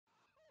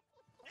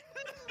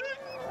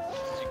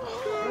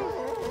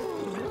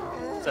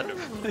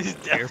These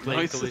death Airplane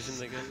noises.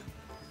 collisions again.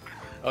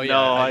 Oh yeah.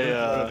 No,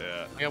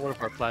 I got one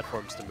of our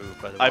platforms to move.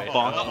 By the way. I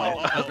bonked my.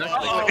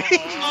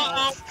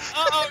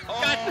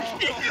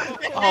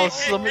 Oh,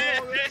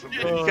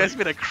 you guys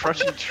made a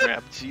crushing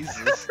trap,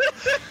 Jesus.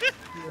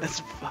 That's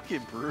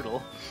fucking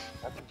brutal.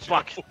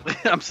 Fuck.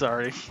 I'm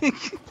sorry.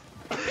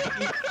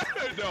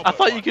 I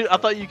thought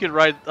you could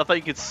ride. I thought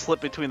you could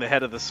slip between the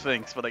head of the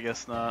Sphinx, but I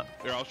guess not.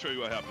 Here, I'll show you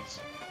what happens.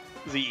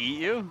 Does he eat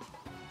you?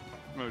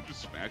 No,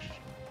 just smash.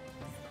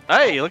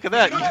 Hey, look at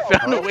that! You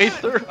found a way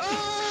through.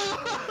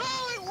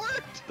 Oh, it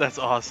worked! That's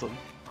awesome.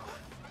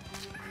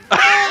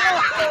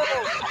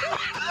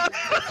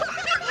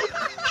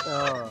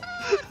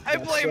 I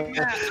blame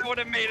Matt. I would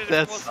have made it.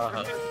 That's If it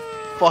wasn't for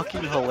him.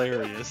 fucking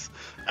hilarious.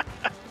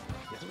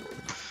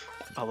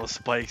 Oh, those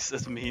spikes.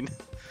 That's mean.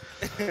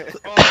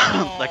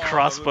 Oh, The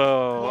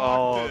crossbow.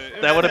 Oh,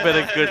 that would have been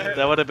a good.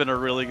 That would have been a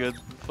really good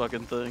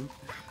fucking thing.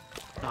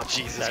 Oh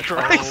Jesus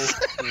Christ!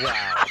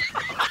 Wow.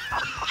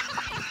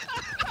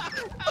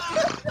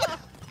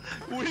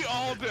 We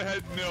all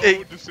had no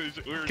Hey,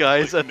 decision. We were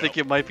Guys, just I like, think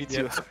it might be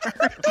too Look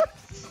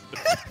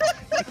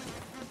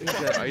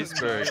at that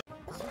iceberg.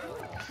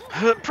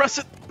 hard. Press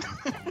it.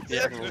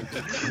 Yeah,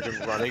 just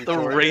running. The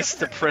toward it. race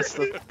to press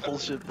the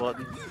bullshit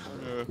button.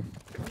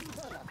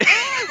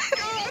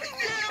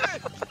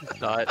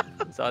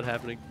 It's not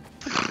happening.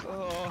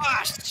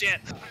 Ah, shit.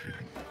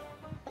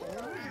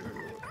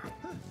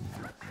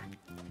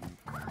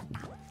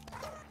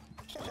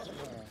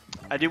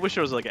 I do wish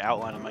there was like an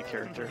outline of my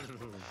character.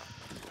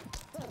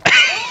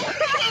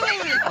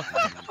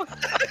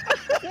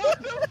 What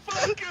the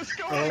fuck is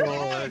going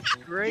on? That's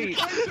great. You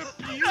guys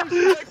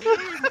abuse that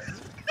game.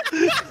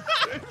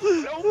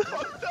 It's so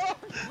fucked up.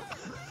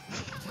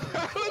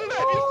 How did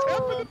I just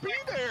happen to be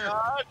there?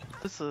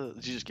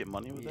 Did you just get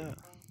money with that?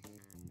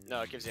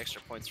 No, it gives you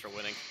extra points for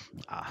winning.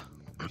 Ah.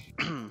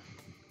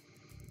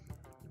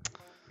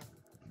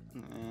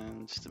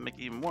 And just to make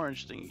it even more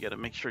interesting, you gotta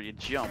make sure you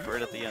jump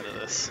right at the end of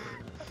this.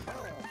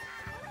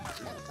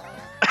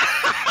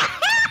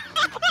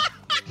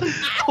 You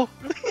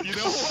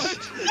know what?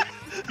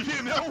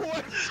 You know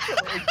what?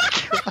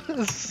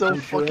 This is so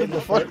fucking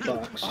funny.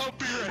 I'll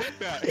be right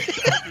back.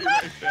 I'll be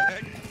right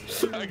back.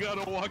 I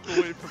gotta walk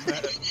away from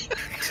that.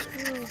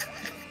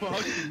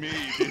 Fuck me,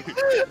 dude.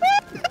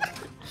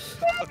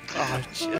 Oh,